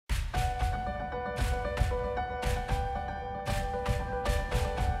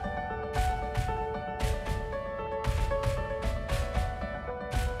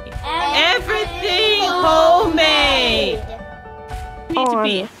need to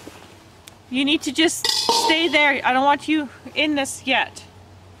be. You need to just stay there. I don't want you in this yet.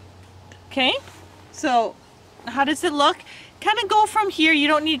 Okay? So, how does it look? Kind of go from here. You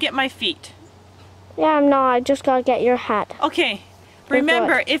don't need to get my feet. Yeah, I'm not. I just gotta get your hat. Okay.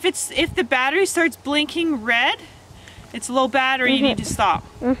 Remember, if the battery starts blinking red, it's low battery. You need to stop.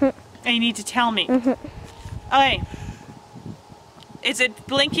 And you need to tell me. Okay. Is it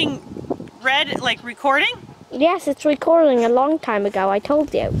blinking red, like recording? Yes, it's recording a long time ago. I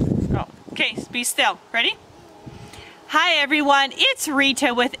told you. Oh, okay. Be still. Ready? Hi everyone, it's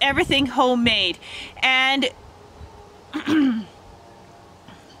Rita with Everything Homemade, and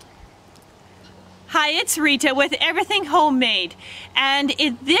Hi, it's Rita with Everything Homemade, and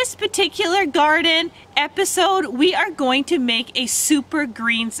in this particular garden episode we are going to make a super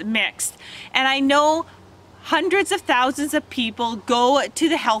greens mix. And I know hundreds of thousands of people go to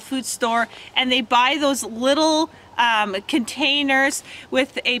the health food store and they buy those little containers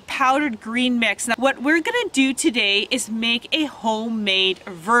with a powdered green mix. Now, what we're gonna do today is make a homemade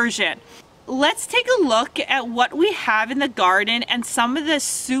version. Let's take a look at what we have in the garden and some of the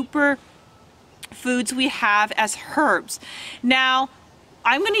super foods we have as herbs. Now,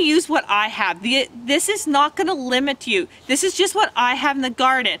 I'm going to use what I have. This is not going to limit you. This is just what I have in the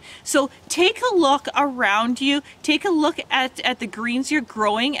garden. So take a look around you. Take a look at the greens you're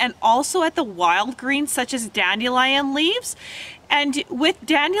growing and also at the wild greens such as dandelion leaves. And with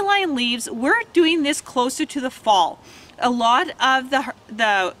dandelion leaves, we're doing this closer to the fall. A lot of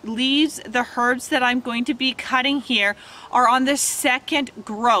the leaves, the herbs that I'm going to be cutting here are on the second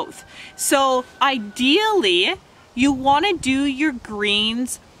growth. So ideally, you want to do your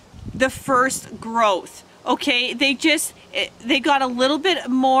greens the first growth. Okay, they got a little bit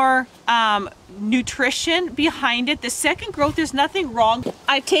more nutrition behind it. The second growth, there's nothing wrong.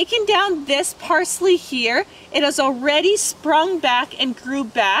 I've taken down this parsley here. It has already sprung back and grew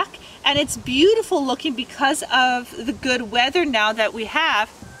back, and it's beautiful looking because of the good weather now that we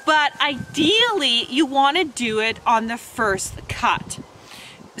have. But ideally, you want to do it on the first cut.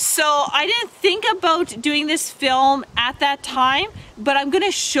 So I didn't think about doing this film at that time, but I'm going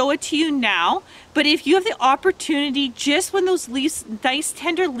to show it to you now. But if you have the opportunity, just when those leaves, nice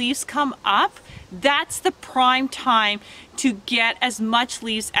tender leaves come up, that's the prime time to get as much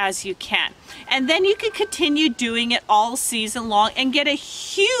leaves as you can. And then you can continue doing it all season long and get a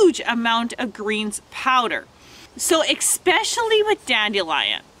huge amount of greens powder. So especially with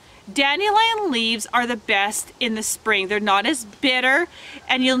dandelion. Dandelion leaves are the best in the spring. They're not as bitter,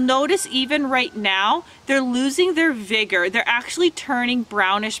 and you'll notice even right now they're losing their vigor. They're actually turning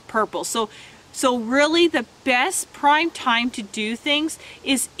brownish purple. So really the best prime time to do things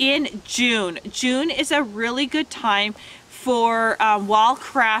is in June. June is a really good time for while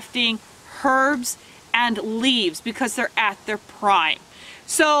crafting herbs and leaves because they're at their prime.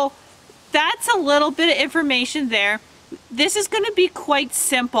 So that's a little bit of information there. This is going to be quite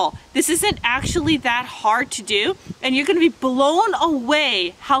simple. This isn't actually that hard to do, and you're going to be blown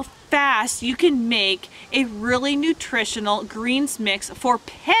away how fast you can make a really nutritional greens mix for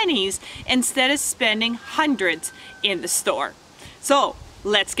pennies instead of spending hundreds in the store. So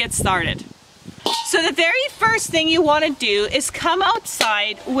let's get started. So the very first thing you want to do is come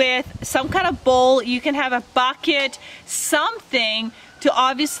outside with some kind of bowl. You can have a bucket, something to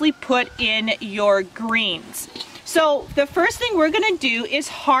obviously put in your greens. So the first thing we're going to do is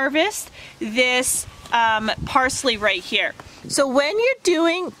harvest this parsley right here. So when you're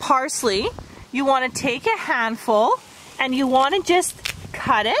doing parsley, you want to take a handful and you want to just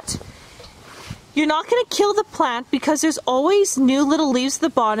cut it. You're not going to kill the plant because there's always new little leaves at the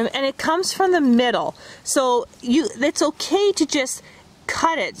bottom, and it comes from the middle. So it's okay to just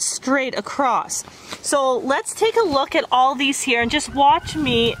cut it straight across. So let's take a look at all these here and just watch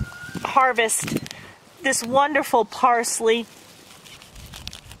me harvest this wonderful parsley.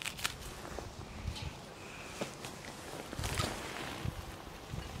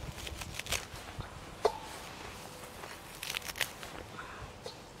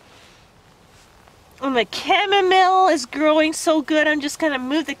 And the chamomile is growing so good. I'm just going to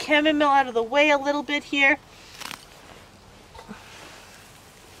move the chamomile out of the way a little bit here.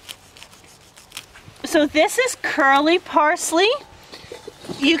 So this is curly parsley.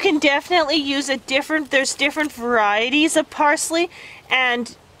 You can definitely use there's different varieties of parsley,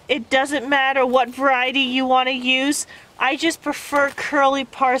 and it doesn't matter what variety you want to use. I just prefer curly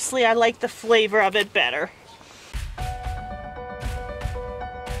parsley. I like the flavor of it better.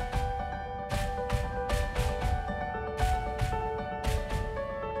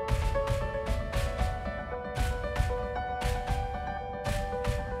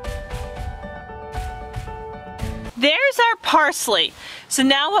 There's our parsley. So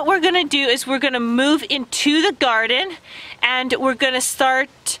now what we're gonna do is we're gonna move into the garden and we're gonna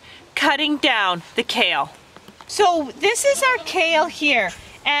start cutting down the kale. So this is our kale here,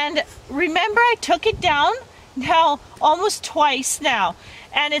 and remember I took it down now almost twice now,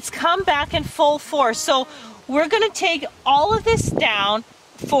 and it's come back in full force. So we're gonna take all of this down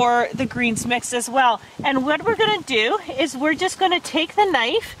for the greens mix as well. And what we're gonna do is we're just gonna take the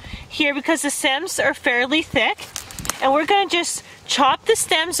knife here, because the stems are fairly thick, and we're gonna just chop the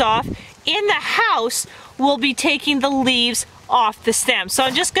stems off. In the house, we'll be taking the leaves off the stems. So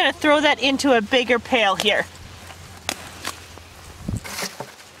I'm just gonna throw that into a bigger pail here.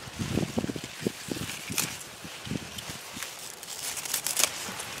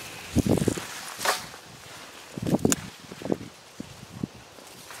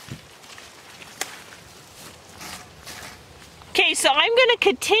 Okay, so I'm going to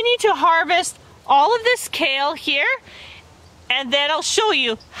continue to harvest all of this kale here, and then I'll show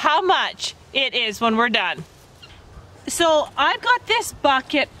you how much it is when we're done. So I've got this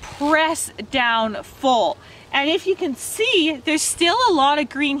bucket pressed down full, and if you can see, there's still a lot of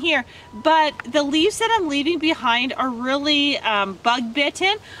green here, but the leaves that I'm leaving behind are really bug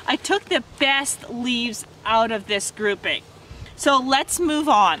bitten. I took the best leaves out of this grouping. So let's move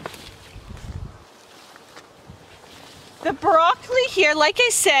on. The broccoli here, like I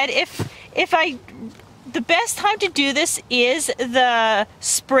said, the best time to do this is the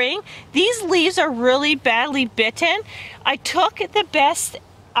spring. These leaves are really badly bitten. I took the best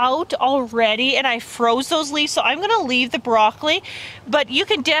out already and I froze those leaves, so I'm going to leave the broccoli, but you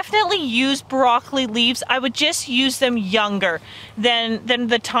can definitely use broccoli leaves. I would just use them younger than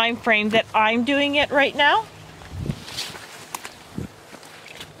the time frame that I'm doing it right now.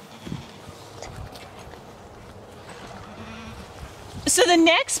 So the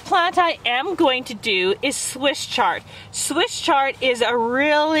next plant I am going to do is Swiss chard. Swiss chard is a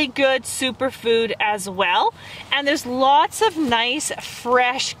really good superfood as well, and there's lots of nice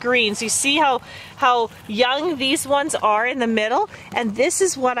fresh greens. You see how young these ones are in the middle, and this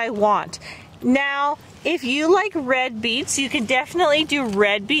is what I want. Now, if you like red beets, you can definitely do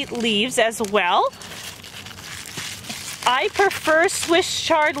red beet leaves as well. I prefer Swiss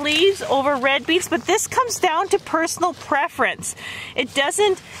chard leaves over red beets, but this comes down to personal preference. It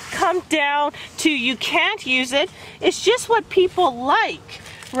doesn't come down to you can't use it. It's just what people like,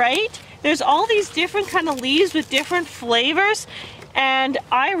 right? There's all these different kind of leaves with different flavors, and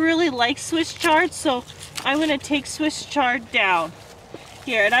I really like Swiss chard, so I'm going to take Swiss chard down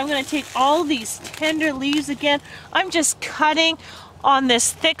here, and I'm going to take all these tender leaves again. I'm just cutting on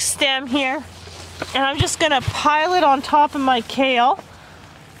this thick stem here, and I'm just going to pile it on top of my kale.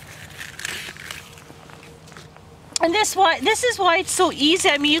 And this is why it's so easy.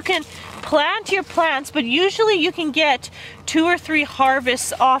 I mean, you can plant your plants, but usually you can get 2 or 3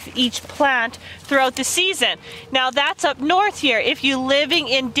 harvests off each plant throughout the season. Now that's up north here. If you're living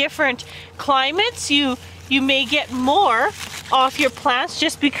in different climates, you may get more off your plants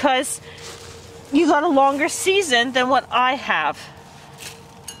just because you got a longer season than what I have.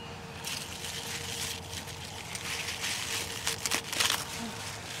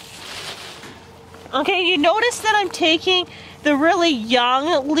 Okay, you notice that I'm taking the really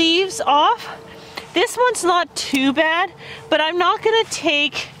young leaves off. This one's not too bad, but I'm not going to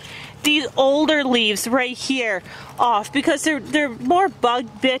take these older leaves right here off because they're more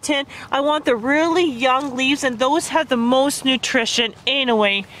bug bitten. I want the really young leaves, and those have the most nutrition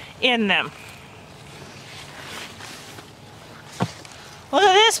anyway in them. Look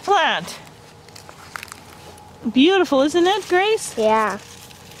at this plant. Beautiful, isn't it, Grace? Yeah.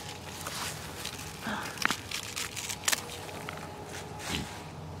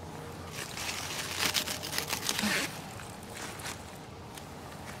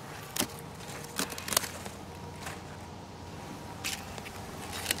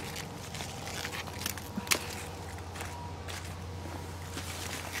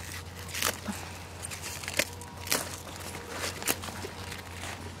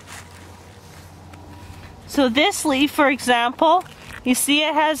 So this leaf, for example, you see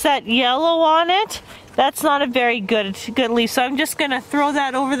it has that yellow on it. That's not a very good leaf. So I'm just going to throw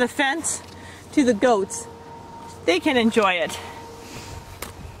that over the fence to the goats. They can enjoy it.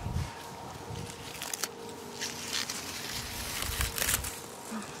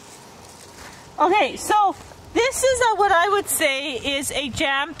 Okay, so this is what I would say is a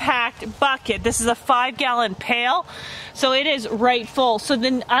jam-packed bucket. This is a 5-gallon pail, so it is right full. So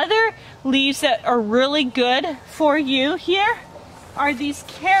the other leaves that are really good for you here are these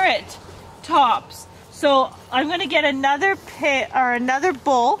carrot tops. So I'm going to get another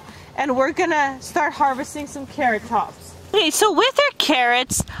bowl, and we're going to start harvesting some carrot tops. Okay, so with our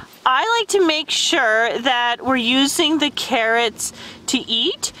carrots, I like to make sure that we're using the carrots to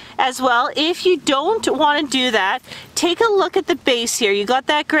eat as well. If you don't want to do that, take a look at the base here. You got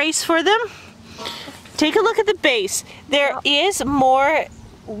that, Grace, for them? Take a look at the base. There is more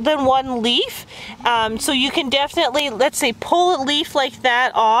than one leaf, so you can definitely, let's say, pull a leaf like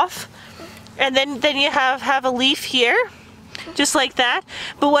that off, and then you have a leaf here, just like that.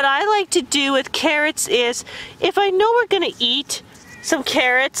 But what I like to do with carrots is, if I know we're gonna eat some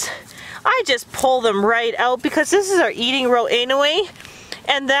carrots, I just pull them right out, because this is our eating row anyway,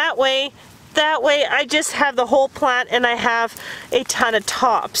 and that way I just have the whole plant and I have a ton of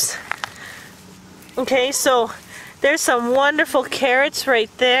tops. Okay, so there's some wonderful carrots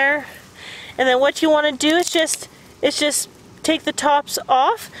right there, and then what you want to do is just take the tops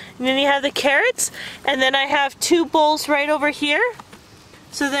off, and then you have the carrots, and then I have 2 bowls right over here.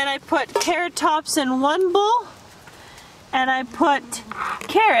 So then I put carrot tops in one bowl, and I put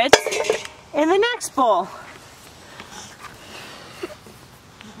carrots in the next bowl.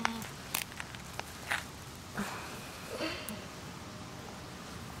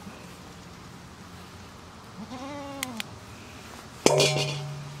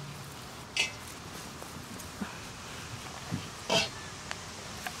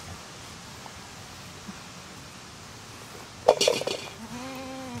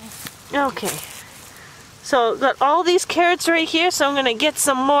 Okay, so got all these carrots right here, so I'm gonna get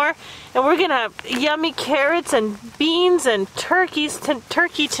some more, and we're gonna have yummy carrots and beans and turkey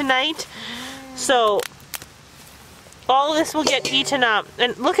tonight. So all of this will get eaten up.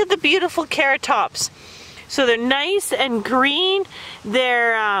 And look at the beautiful carrot tops. So they're nice and green.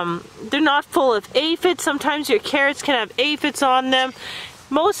 They're not full of aphids. Sometimes your carrots can have aphids on them.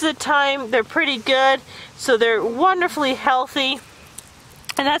 Most of the time they're pretty good, so they're wonderfully healthy.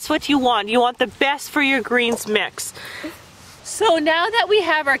 And that's what you want. You want the best for your greens mix. So now that we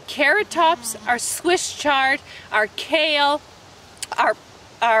have our carrot tops, our Swiss chard, our kale, our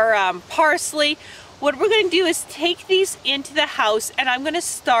parsley, what we're going to do is take these into the house, and I'm going to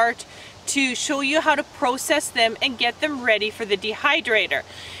start to show you how to process them and get them ready for the dehydrator.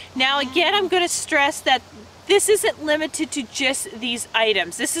 Now again, I'm going to stress that this isn't limited to just these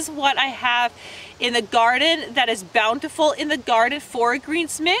items. This is what I have in the garden that is bountiful in the garden for a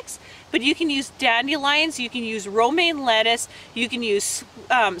greens mix, but you can use dandelions, you can use romaine lettuce, you can use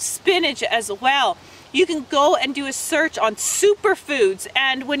spinach as well. You can go and do a search on superfoods,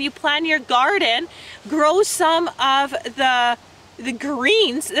 and when you plan your garden, grow some of the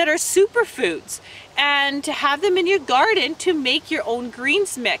greens that are superfoods and to have them in your garden to make your own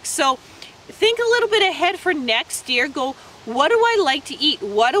greens mix. So think a little bit ahead for next year. Go, what do I like to eat?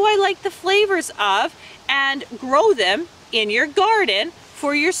 What do I like the flavors of? And grow them in your garden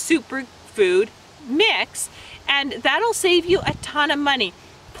for your superfood mix, and that'll save you a ton of money.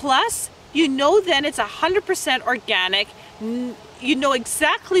 Plus, you know then it's 100% organic. You know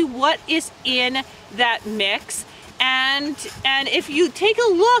exactly what is in that mix. And if you take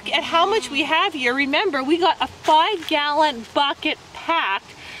a look at how much we have here, remember we got a 5-gallon bucket pack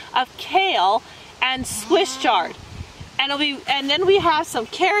of kale and Swiss chard. And then we have some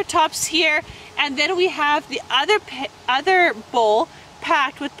carrot tops here, and then we have the other bowl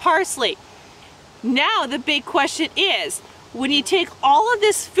packed with parsley. Now the big question is, when you take all of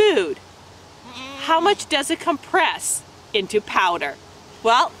this food, how much does it compress into powder?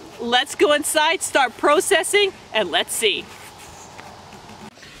 Well, let's go inside, start processing, and let's see.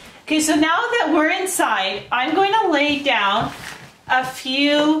 Okay, so now that we're inside, I'm going to lay down a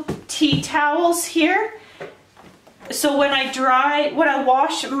few tea towels here. So when I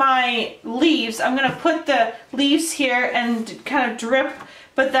wash my leaves, I'm going to put the leaves here and kind of drip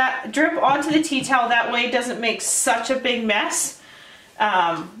onto the tea towel. That way it doesn't make such a big mess.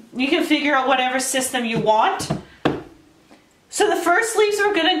 You can figure out whatever system you want. So the first leaves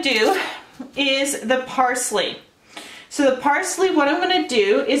we're going to do is the parsley. So the parsley, what I'm going to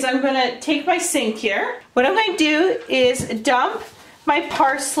do is I'm going to take my sink here. What I'm going to do is dump my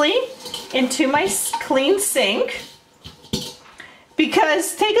parsley into my clean sink.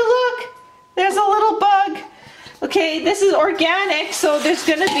 Because take a look, there's a little bug. Okay, this is organic, so there's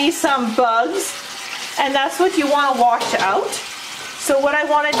going to be some bugs, and that's what you want to wash out. So what I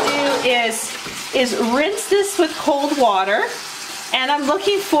want to do is rinse this with cold water, and I'm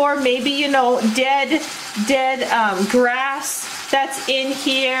looking for maybe, you know, dead grass that's in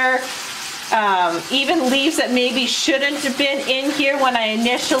here, even leaves that maybe shouldn't have been in here when I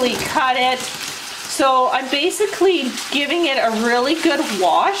initially cut it. So I'm basically giving it a really good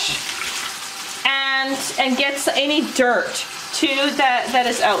wash and get any dirt too that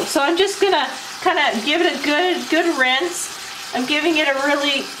is out. So I'm just gonna kind of give it a good rinse. I'm giving it a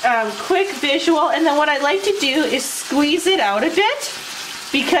really quick visual, and then what I like to do is squeeze it out a bit,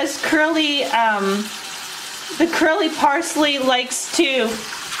 because the curly parsley likes to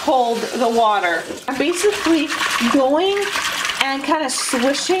hold the water. I'm basically going and kind of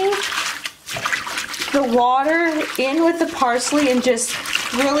swishing the water in with the parsley and just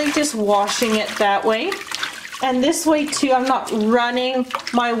really just washing it that way. And this way too, I'm not running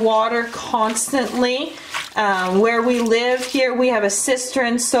my water constantly. Where we live here, we have a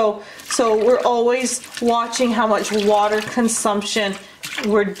cistern, so we're always watching how much water consumption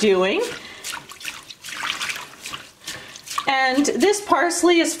we're doing. And this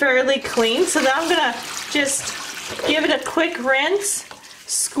parsley is fairly clean, so now I'm gonna just give it a quick rinse,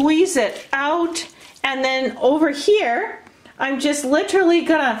 squeeze it out, and then over here, I'm just literally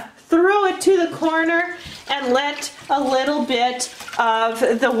gonna throw it to the corner and let a little bit of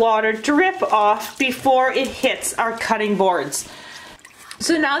the water drip off before it hits our cutting boards.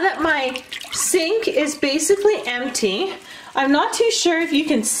 So now that my sink is basically empty, I'm not too sure if you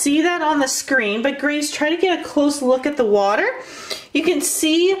can see that on the screen, but Grace, try to get a close look at the water. You can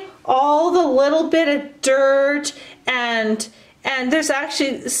see all the little bit of dirt, and there's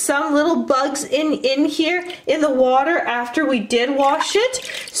actually some little bugs in here in the water after we did wash it.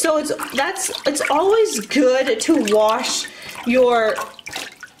 So it's always good to wash your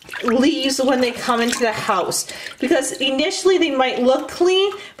leaves when they come into the house, because initially they might look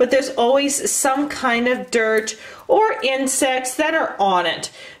clean, but there's always some kind of dirt or insects that are on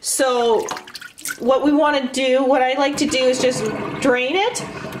it. So what we want to do, what I like to do, is just drain it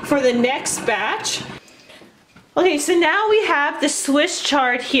for the next batch. Okay, so now we have the Swiss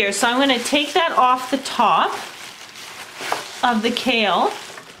chard here, so I'm going to take that off the top of the kale,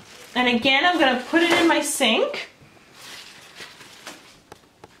 and again I'm going to put it in my sink.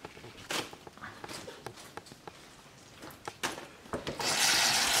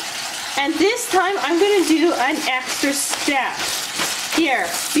 And this time I'm going to do an extra step here,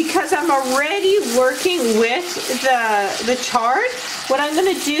 because I'm already working with the chard. What I'm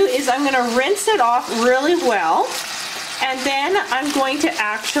going to do is I'm going to rinse it off really well, and then I'm going to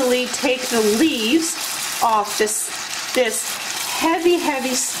actually take the leaves off this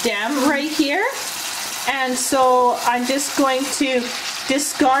heavy stem right here. And so I'm just going to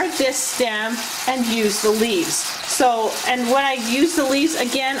discard this stem and use the leaves. So, and when I use the leaves,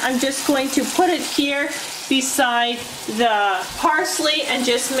 again, I'm just going to put it here beside the parsley and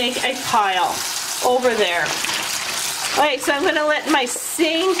just make a pile over there. Alright, so I'm going to let my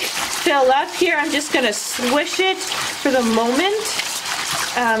sink fill up here. I'm just going to swish it for the moment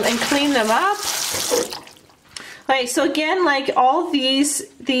and clean them up. Alright, so again, like all these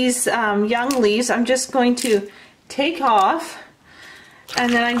young leaves, I'm just going to take off,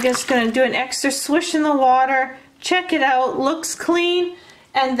 and then I'm just going to do an extra swish in the water, check it out, looks clean,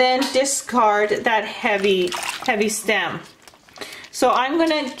 and then discard that heavy stem. So I'm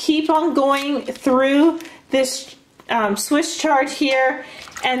going to keep on going through this Swiss chard here,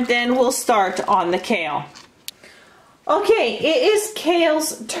 and then we'll start on the kale. Okay, it is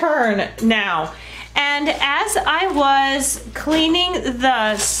kale's turn now. And as I was cleaning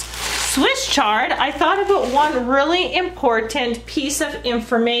the Swiss chard, I thought about one really important piece of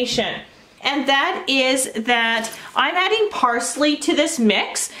information. And that is that I'm adding parsley to this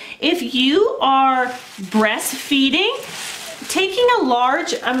mix. If you are breastfeeding, taking a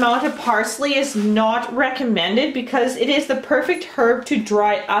large amount of parsley is not recommended, because it is the perfect herb to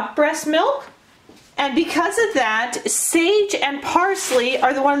dry up breast milk. And because of that, sage and parsley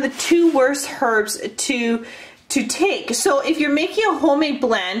are one of the two worst herbs to take. So if you're making a homemade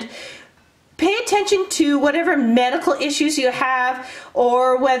blend, pay attention to whatever medical issues you have,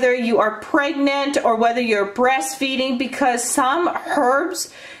 or whether you are pregnant, or whether you're breastfeeding, because some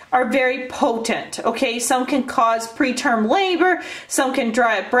herbs are very potent, okay? Some can cause preterm labor, some can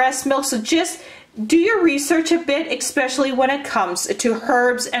dry up breast milk, so just do your research a bit, especially when it comes to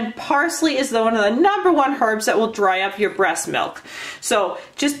herbs, and parsley is one of the #1 herbs that will dry up your breast milk. So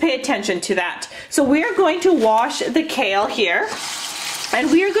just pay attention to that. So we are going to wash the kale here, and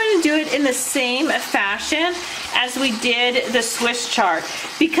we are going to do it in the same fashion as we did the Swiss chard,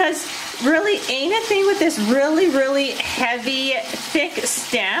 because really ain't a thing with this really heavy, thick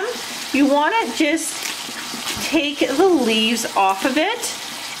stem. You want to just take the leaves off of it,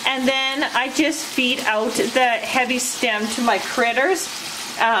 and then I just feed out the heavy stem to my critters.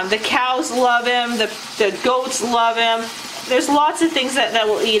 The cows love him, the goats love him. There's lots of things that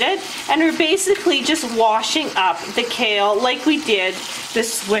will eat it, and we're basically just washing up the kale like we did the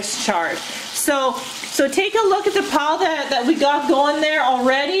Swiss chard. So take a look at the pile that we got going there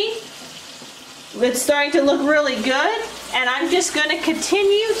already. It's starting to look really good, and I'm just going to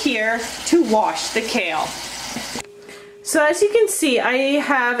continue here to wash the kale. So as you can see, I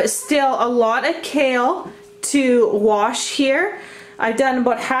have still a lot of kale to wash here. I've done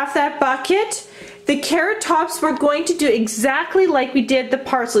about half that bucket. The carrot tops we're going to do exactly like we did the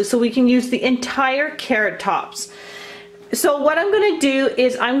parsley, so we can use the entire carrot tops. So what I'm going to do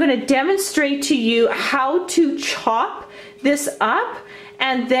is I'm going to demonstrate to you how to chop this up,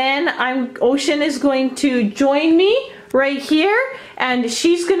 and then Ocean is going to join me right here, and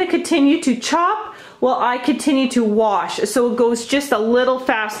she's going to continue to chop while I continue to wash, so it goes just a little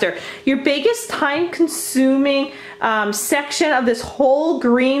faster. Your biggest time consuming section of this whole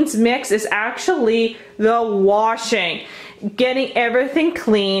greens mix is actually the washing, getting everything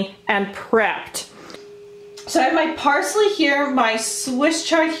clean and prepped. So I have my parsley here, my Swiss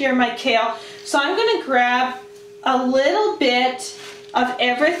chard here, my kale. So I'm going to grab a little bit of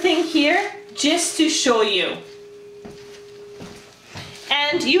everything here just to show you.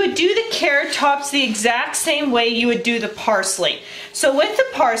 And you would do the carrot tops the exact same way you would do the parsley. So with the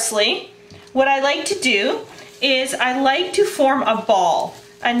parsley, what I like to do is I like to form a ball,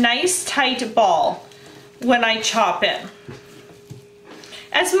 a nice tight ball when I chop it.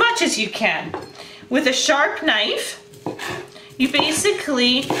 As much as you can. With a sharp knife, you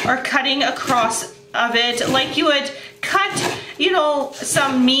basically are cutting across of it like you would cut, you know,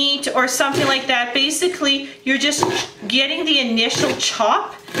 some meat or something like that. Basically, you're just getting the initial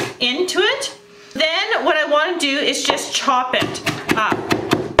chop into it. Then what I want to do is just chop it up.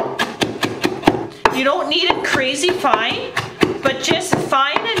 You don't need it crazy fine, but just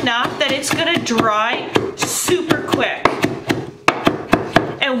fine enough that it's going to dry super quick.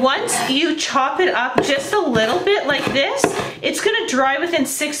 And once you chop it up just a little bit like this, it's going to dry within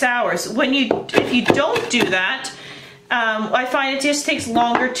 6 hours. If you don't do that, I find it just takes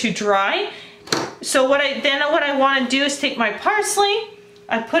longer to dry. So what I want to do is take my parsley,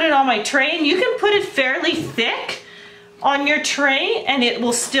 I put it on my tray, and you can put it fairly thick on your tray and it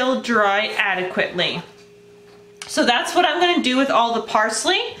will still dry adequately. So that's what I'm going to do with all the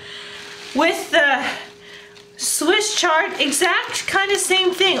parsley. With the Swiss chard, exact kind of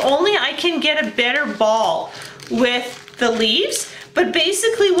same thing, only I can get a better ball with the leaves. But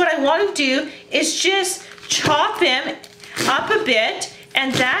basically what I want to do is just chop them up a bit,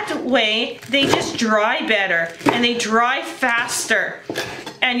 and that way they just dry better and they dry faster,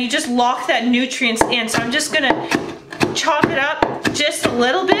 and you just lock that nutrients in. So I'm just gonna chop it up just a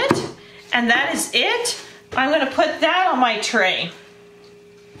little bit, and that is it. I'm gonna put that on my tray.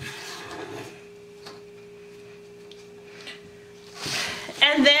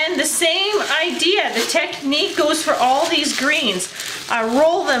 And then the same idea, the technique goes for all these greens. I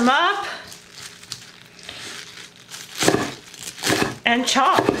roll them up and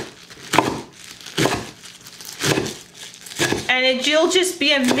chop. And you'll just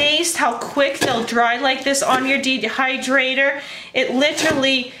be amazed how quick they'll dry like this on your dehydrator. It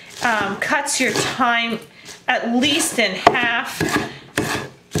literally cuts your time at least in half.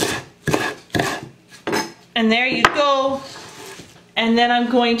 And there you go. And then I'm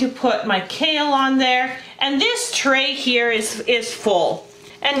going to put my kale on there. And this tray here is full.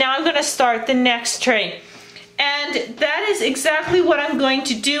 And now I'm going to start the next tray. And that is exactly what I'm going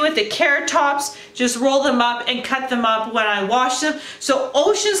to do with the carrot tops. Just roll them up and cut them up when I wash them. So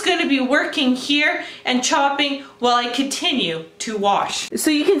Ocean's going to be working here and chopping while I continue to wash.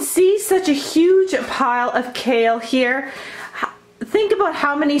 So you can see such a huge pile of kale here. Think about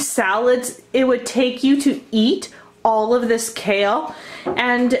how many salads it would take you to eat all of this kale.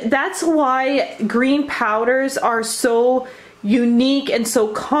 And that's why green powders are so unique and so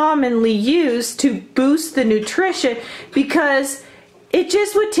commonly used to boost the nutrition, because it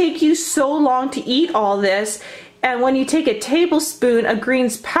just would take you so long to eat all this. And when you take a tablespoon of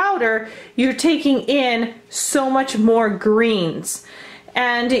greens powder, you're taking in so much more greens.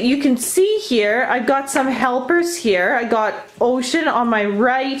 And you can see here, I've got some helpers here. I got Ocean on my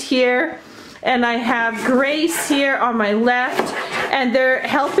right here, and I have Grace here on my left, and they're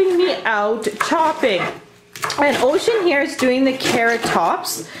helping me out chopping. And Ocean here is doing the carrot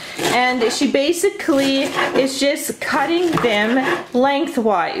tops, and she basically is just cutting them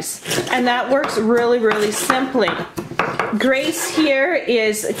lengthwise, and that works really, really simply. Grace here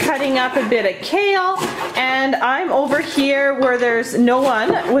is cutting up a bit of kale, and I'm over here where there's no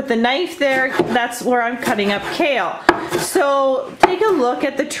one with the knife there. That's where I'm cutting up kale. So take a look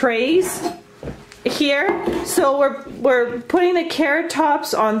at the trays here. So we're putting the carrot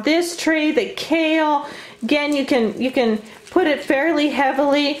tops on this tray, the kale. Again, you can put it fairly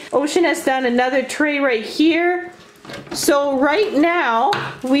heavily. Ocean has done another tray right here So right now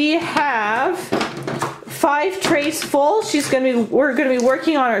we have 5 trays full. We're gonna be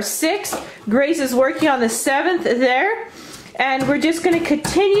working on our 6th. Grace is working on the 7th there. And we're just gonna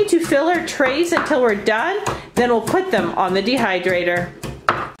continue to fill our trays until we're done. Then we'll put them on the dehydrator.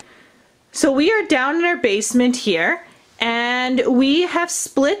 So we are down in our basement here, and we have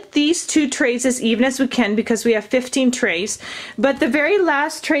split these 2 trays as even as we can because we have 15 trays. But the very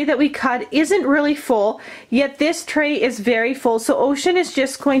last tray that we cut isn't really full, yet this tray is very full. So Ocean is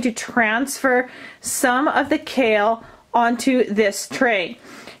just going to transfer some of the kale onto this tray.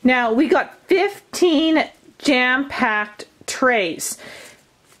 Now we got 15 jam-packed trays.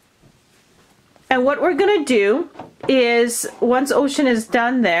 And what we're gonna do is, once Ocean is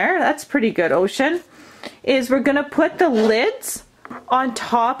done there, that's pretty good, Ocean, is we're gonna put the lids on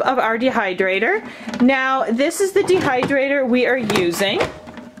top of our dehydrator. Now, this is the dehydrator we are using,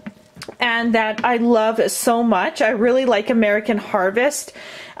 and that I love so much. I really like American Harvest.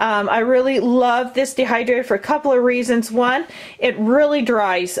 I really love this dehydrator for a couple of reasons. One, it really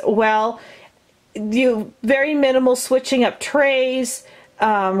dries well. Very minimal switching up trays,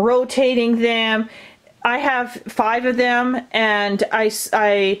 rotating them. I have 5 of them, and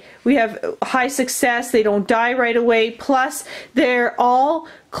we have high success. They don't die right away. Plus, they're all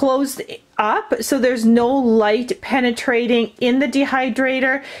closed up, so there's no light penetrating in the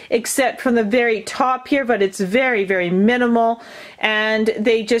dehydrator except from the very top here, but it's very, very minimal, and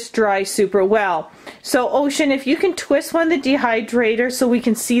they just dry super well. So Ocean, if you can twist one of the dehydrator so we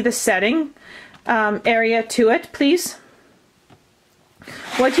can see the setting area to it, please.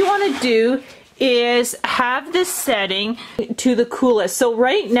 What you want to do is have this setting to the coolest. So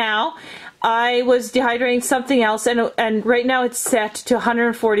right now I was dehydrating something else, and right now it's set to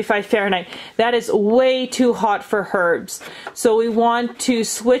 145 Fahrenheit. That is way too hot for herbs. So we want to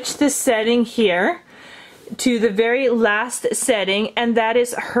switch the setting here to the very last setting, and that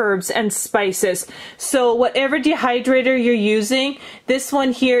is herbs and spices. So whatever dehydrator you're using, this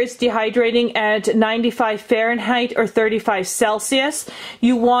one here is dehydrating at 95 Fahrenheit or 35 Celsius.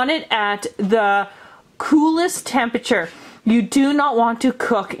 You want it at the coolest temperature. You do not want to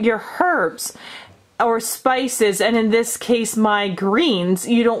cook your herbs or spices, and in this case my greens.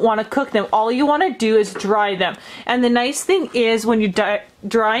 You don't want to cook them. All you want to do is dry them. And the nice thing is, when you're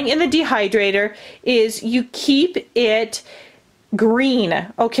drying in the dehydrator, is you keep it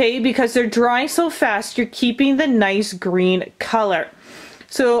green, okay? Because they're drying so fast, you're keeping the nice green color.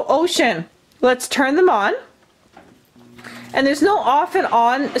 So Ocean, let's turn them on. And there's no off and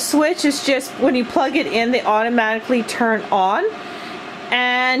on switch, it's just when you plug it in, they automatically turn on.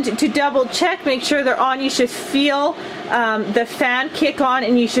 And to double check, make sure they're on, you should feel the fan kick on,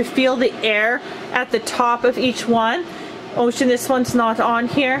 and you should feel the air at the top of each one. Ocean, this one's not on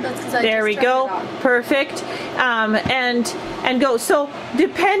here. There we go. Perfect. And go. So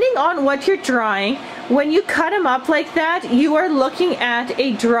depending on what you're drying, when you cut them up like that, you are looking at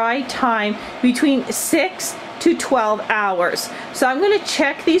a dry time between 6 to 12 hours. So I'm going to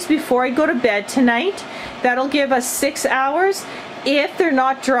check these before I go to bed tonight. That'll give us 6 hours. If they're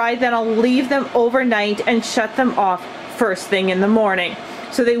not dry, then I'll leave them overnight and shut them off first thing in the morning.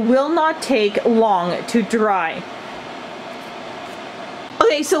 So they will not take long to dry.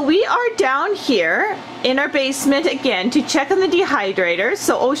 Okay, so we are down here in our basement again to check on the dehydrators.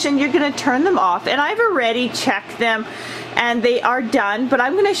 So Ocean, you're going to turn them off, and I've already checked them and they are done, but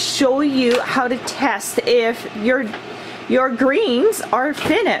I'm going to show you how to test if your greens are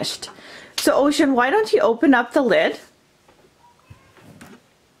finished. So Ocean, why don't you open up the lid?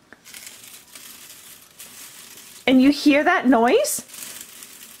 And you hear that noise?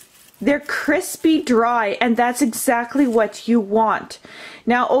 They're crispy dry, and that's exactly what you want.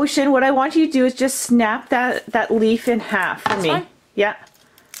 Now Ocean, what I want you to do is just snap that leaf in half for me. Fine. Yeah.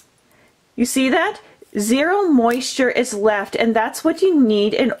 You see that? Zero moisture is left, and that's what you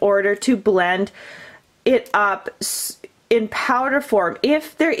need in order to blend it up in powder form.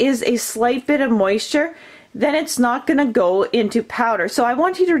 If there is a slight bit of moisture, then it's not going to go into powder. So I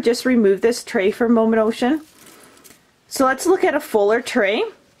want you to just remove this tray for a moment, Ocean. So let's look at a fuller tray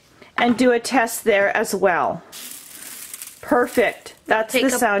and do a test there as well. Perfect. That's the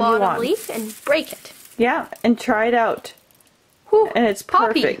sound you want. Take a bottom leaf and break it. Yeah, and try it out. Whew, and it's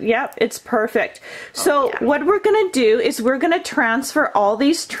perfect. Poppy. Yep, it's perfect. So what we're going to do is we're going to transfer all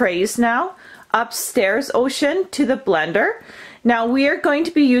these trays now upstairs, Ocean, to the blender. Now we are going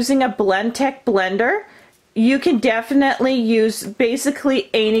to be using a BlendTech blender. You can definitely use basically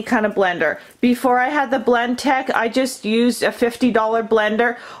any kind of blender. Before I had the BlendTech, I just used a $50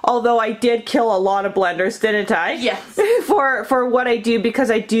 blender, although I did kill a lot of blenders, didn't I? Yes. for what I do, because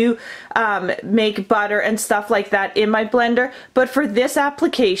I do make butter and stuff like that in my blender. But for this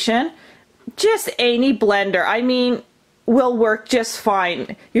application, just any blender, I mean, will work just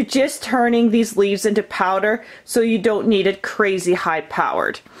fine. You're just turning these leaves into powder, so you don't need it crazy high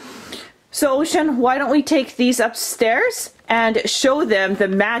powered. So Ocean, why don't we take these upstairs and show them the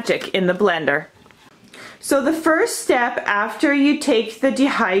magic in the blender. So the first step after you take the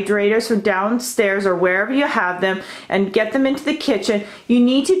dehydrators from downstairs or wherever you have them and get them into the kitchen, you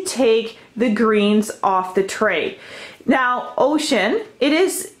need to take the greens off the tray. Now, Ocean,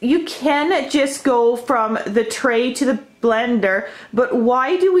 you can just go from the tray to the blender, but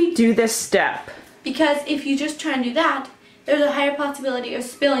why do we do this step? Because if you just try and do that, there's a higher possibility of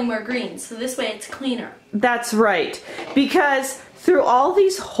spilling more greens, so this way it's cleaner. That's right, because through all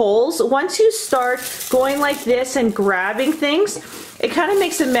these holes, once you start going like this and grabbing things, it kind of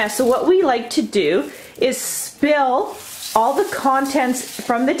makes a mess. So what we like to do is spill all the contents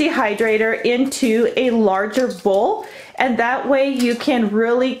from the dehydrator into a larger bowl, and that way you can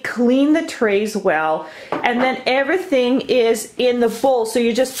really clean the trays well, and then everything is in the bowl, so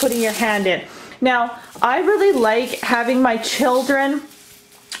you're just putting your hand in. Now, I really like having my children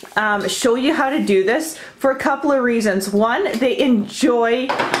show you how to do this for a couple of reasons. One, they enjoy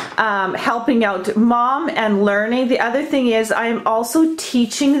helping out mom and learning. The other thing is I'm also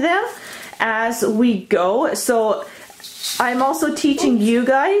teaching them as we go. So I'm also teaching you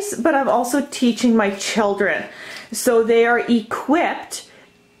guys, but I'm also teaching my children. So they are equipped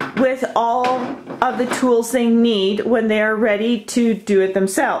with all of the tools they need when they are ready to do it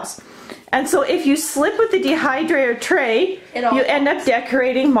themselves. And so if you slip with the dehydrator tray, you end up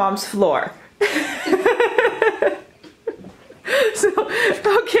decorating mom's floor.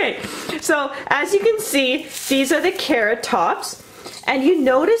 So as you can see, these are the carrot tops, and you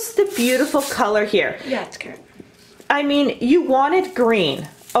notice the beautiful color here. Yeah, it's carrot. I mean, you want it green,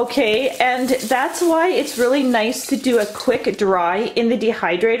 okay? And that's why it's really nice to do a quick dry in the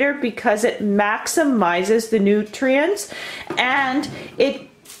dehydrator, because it maximizes the nutrients and it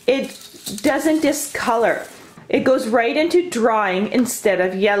doesn't discolor. It goes right into drying instead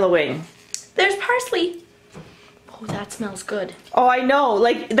of yellowing. There's parsley. Oh, that smells good. Oh, I know,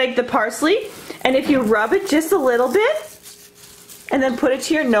 like the parsley. And if you rub it just a little bit and then put it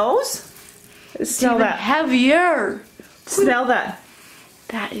to your nose, smell that. Heavier. Smell that.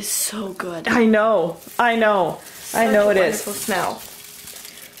 That is so good. I know. I know it is. Wonderful smell.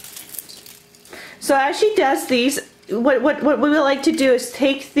 So as she does these, what we like to do is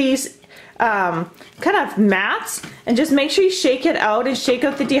take these kind of mats and just make sure you shake it out and shake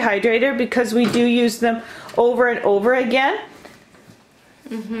out the dehydrator, because we do use them over and over again.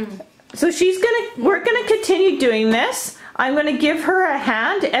 So we're gonna continue doing this. I'm gonna give her a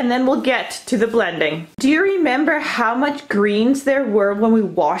hand and then we'll get to the blending. Do you remember how much greens there were when we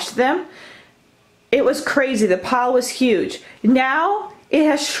washed them? It was crazy, the pile was huge. Now it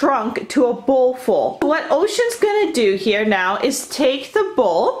has shrunk to a bowl full. What Ocean's gonna do here now is take the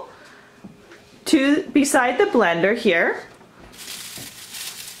bowl beside the blender here,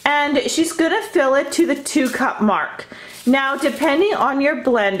 and she's gonna fill it to the 2-cup mark. Now, depending on your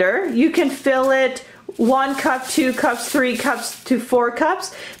blender, you can fill it 1 cup, 2 cups, 3 cups to 4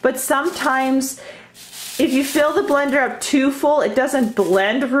 cups, but sometimes if you fill the blender up too full, it doesn't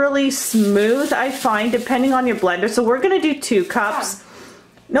blend really smooth, I find, depending on your blender. So we're gonna do 2 cups.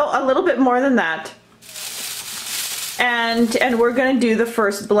 No, a little bit more than that. And we're gonna do the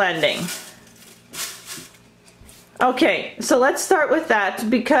first blending. Okay, so let's start with that,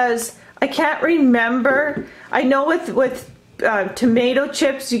 because I can't remember. I know with tomato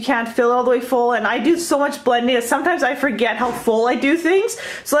chips you can't fill it all the way full, and I do so much blending that sometimes I forget how full I do things.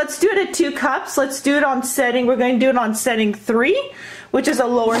 So let's do it at 2 cups. Let's do it on setting. We're going to do it on setting 3, which is a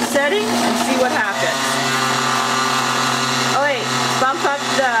lower setting, and see what happens. Oh wait, bump up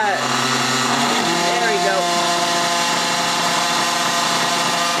there we go.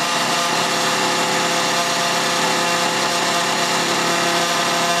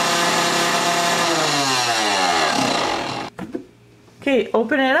 Okay,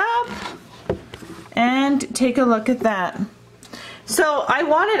 open it up and take a look at that. So I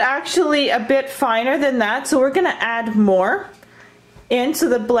want it actually a bit finer than that, so we're going to add more in so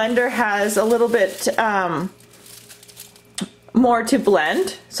the blender has a little bit more to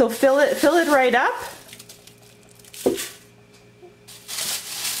blend. So fill it right up.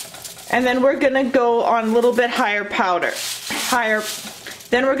 And then we're going to go on a little bit higher powder.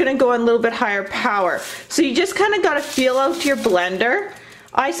 Then we're going to go on a little bit higher power. So you just kind of got to feel out your blender.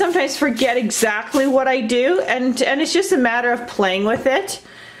 I sometimes forget exactly what I do, and it's just a matter of playing with it.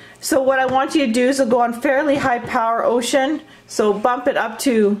 So what I want you to do is go on fairly high power, Ocean. So bump it up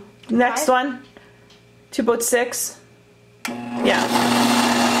to next one, to about 6. Yeah.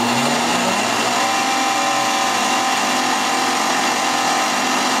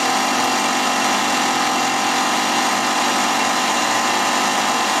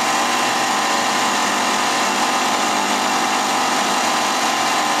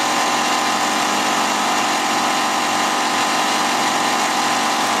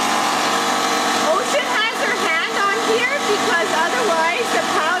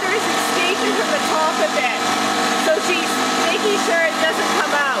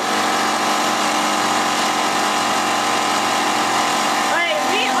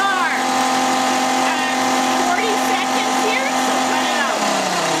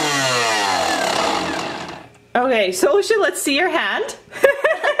 Okay, so Ocean, let's see your hand.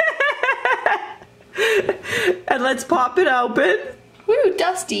 And let's pop it open. Woo,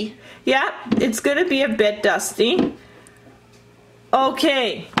 dusty. Yeah, it's gonna be a bit dusty.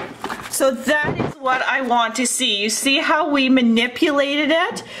 Okay, so that is what I want to see. You see how we manipulated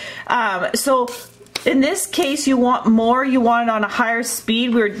it? So in this case, you want more, you want it on a higher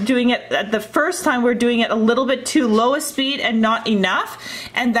speed. We're doing it, the first time we're doing it a little bit too low a speed and not enough,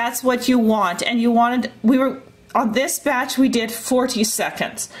 and that's what you want. And you wanted, on this batch we did 40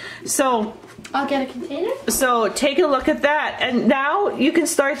 seconds. So I'll get a container. So take a look at that, and now you can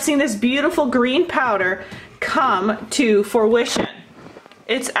start seeing this beautiful green powder come to fruition.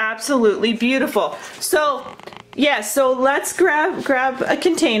 It's absolutely beautiful. So yes, so let's grab a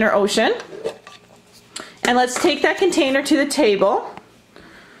container, Ocean, and let's take that container to the table.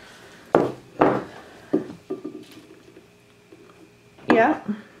 Yeah.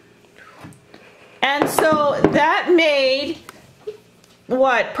 And so that made,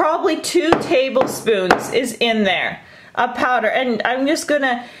 what, probably 2 tablespoons is in there of powder. And I'm just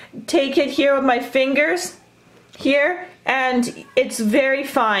gonna take it here with my fingers here, and it's very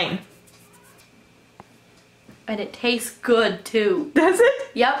fine. And it tastes good too. Does it?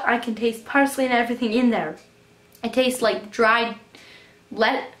 Yep, I can taste parsley and everything in there. It tastes like dried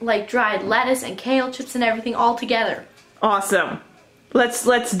lettuce and kale chips and everything all together. Awesome.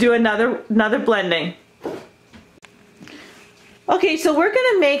 Let's do another blending. Okay, so we're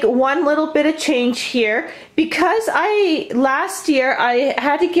gonna make one little bit of change here because last year I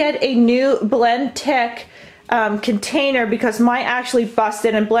had to get a new Blendtec container because mine actually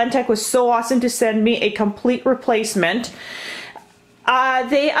busted, and Blendtec was so awesome to send me a complete replacement.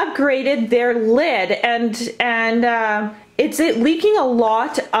 They upgraded their lid, and it's leaking a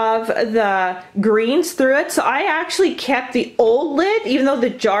lot of the greens through it, so I actually kept the old lid even though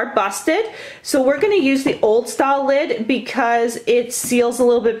the jar busted. So we're going to use the old style lid because it seals a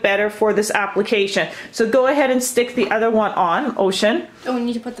little bit better for this application. So go ahead and stick the other one on, Ocean. Oh, we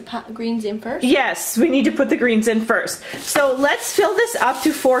need to put the greens in first? Yes, we need to put the greens in first. So let's fill this up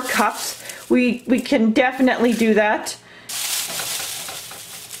to 4 cups. We can definitely do that.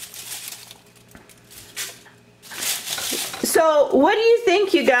 So what do you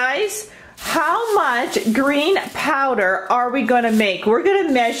think, you guys? How much green powder are we going to make? We're going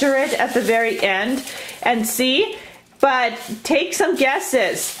to measure it at the very end and see, but take some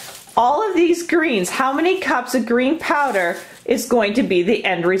guesses. All of these greens, how many cups of green powder is going to be the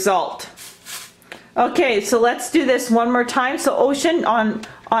end result? Okay, so let's do this one more time. So Ocean on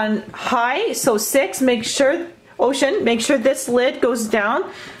high, so 6, make sure, Ocean, make sure this lid goes down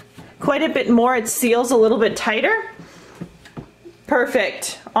quite a bit more. It seals a little bit tighter.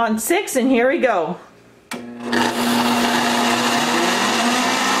 Perfect. On 6, and here we go.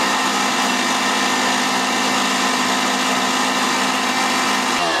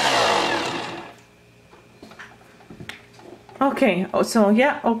 Okay, so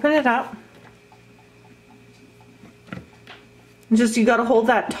yeah, open it up. Just, you gotta hold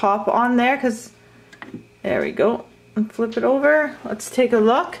that top on there, because there we go. And flip it over. Let's take a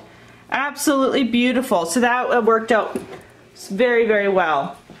look. Absolutely beautiful. So that worked out very, very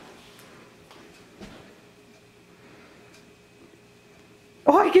well.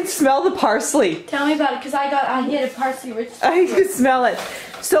 Oh, I can smell the parsley. Tell me about it, because I hit a parsley rich. I can smell it.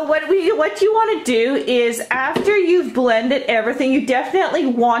 So what you want to do is, after you've blended everything, you definitely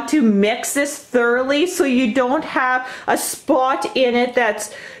want to mix this thoroughly so you don't have a spot in it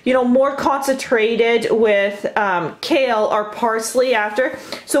that's, you know, more concentrated with kale or parsley after.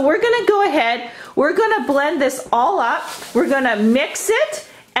 So we're going to go ahead, we're going to blend this all up, we're going to mix it,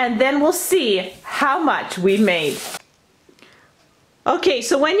 and then we'll see how much we made. Okay,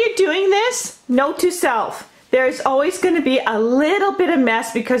 so when you're doing this, note to self, there's always going to be a little bit of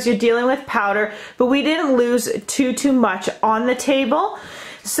mess because you're dealing with powder, but we didn't lose too much on the table.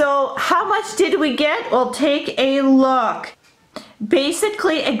 So how much did we get? Well, take a look.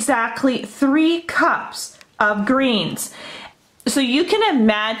 Basically exactly 3 cups of greens. So you can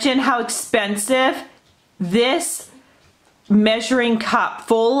imagine how expensive this measuring cup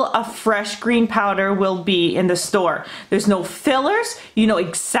full of fresh green powder will be in the store. There's no fillers. You know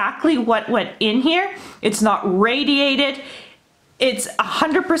exactly what went in here. It's not radiated. It's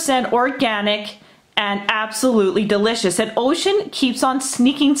 100% organic and absolutely delicious. And Ocean keeps on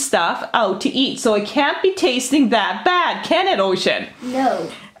sneaking stuff out to eat, so it can't be tasting that bad, can it, Ocean? No.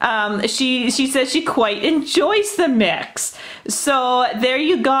 She says she quite enjoys the mix. So there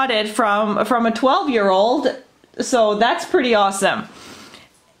you got it from a 12-year-old. So that's pretty awesome.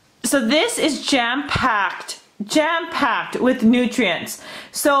 So this is jam-packed with nutrients.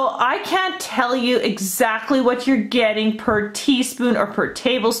 So I can't tell you exactly what you're getting per teaspoon or per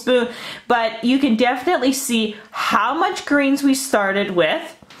tablespoon, but you can definitely see how much greens we started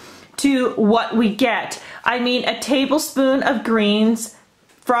with to what we get. I mean, a tablespoon of greens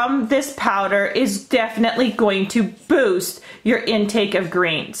from this powder is definitely going to boost your intake of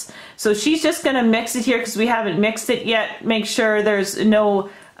greens. So she's just going to mix it here because we haven't mixed it yet. Make sure there's no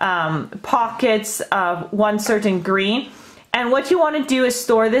pockets of one certain green. And what you want to do is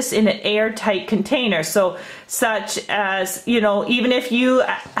store this in an airtight container. So such as, you know, even if you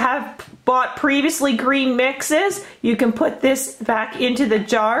have bought previously green mixes, you can put this back into the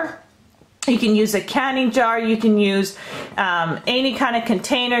jar. You can use a canning jar, you can use any kind of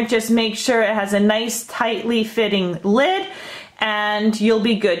container. Just make sure it has a nice tightly fitting lid and you'll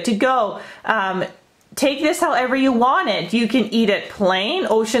be good to go. Take this however you want it. You can eat it plain.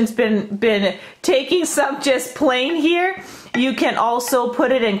 Ocean's been taking some just plain here. You can also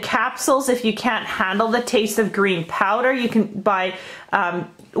put it in capsules if you can't handle the taste of green powder. You can buy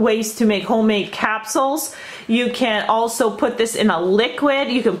ways to make homemade capsules. You can also put this in a liquid.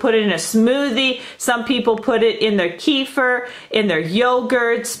 You can put it in a smoothie. Some people put it in their kefir, in their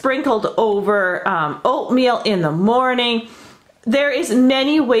yogurt, sprinkled over oatmeal in the morning. There is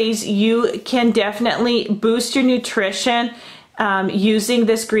many ways you can definitely boost your nutrition using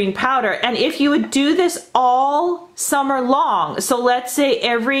this green powder. And if you would do this all summer long, so let's say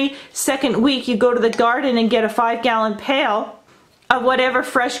every second week you go to the garden and get a 5-gallon pail of whatever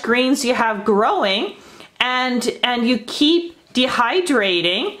fresh greens you have growing, and you keep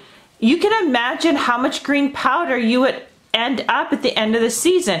dehydrating, you can imagine how much green powder you would end up at the end of the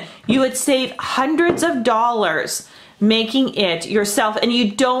season. You would save hundreds of dollars making it yourself, and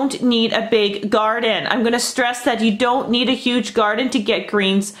you don't need a big garden. I'm going to stress that you don't need a huge garden to get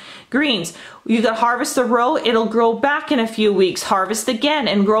greens. You can harvest a row, it'll grow back in a few weeks, harvest again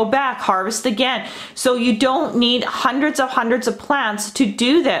and grow back, harvest again. So you don't need hundreds of plants to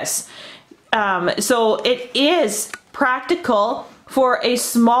do this. So it is practical for a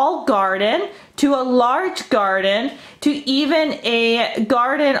small garden to a large garden to even a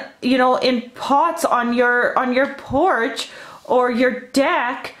garden, you know, in pots on your porch or your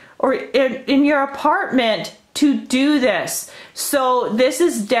deck or in your apartment to do this. So this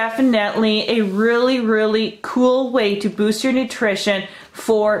is definitely a really cool way to boost your nutrition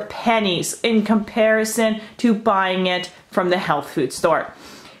for pennies in comparison to buying it from the health food store.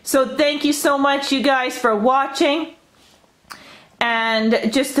 So thank you so much, you guys, for watching.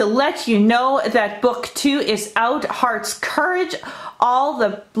 And just to let you know that book 2 is out, Heart's Courage. All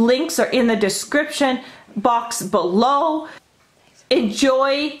the links are in the description box below.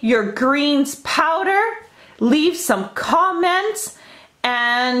 Enjoy your greens powder. Leave some comments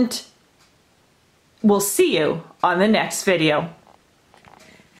and we'll see you on the next video.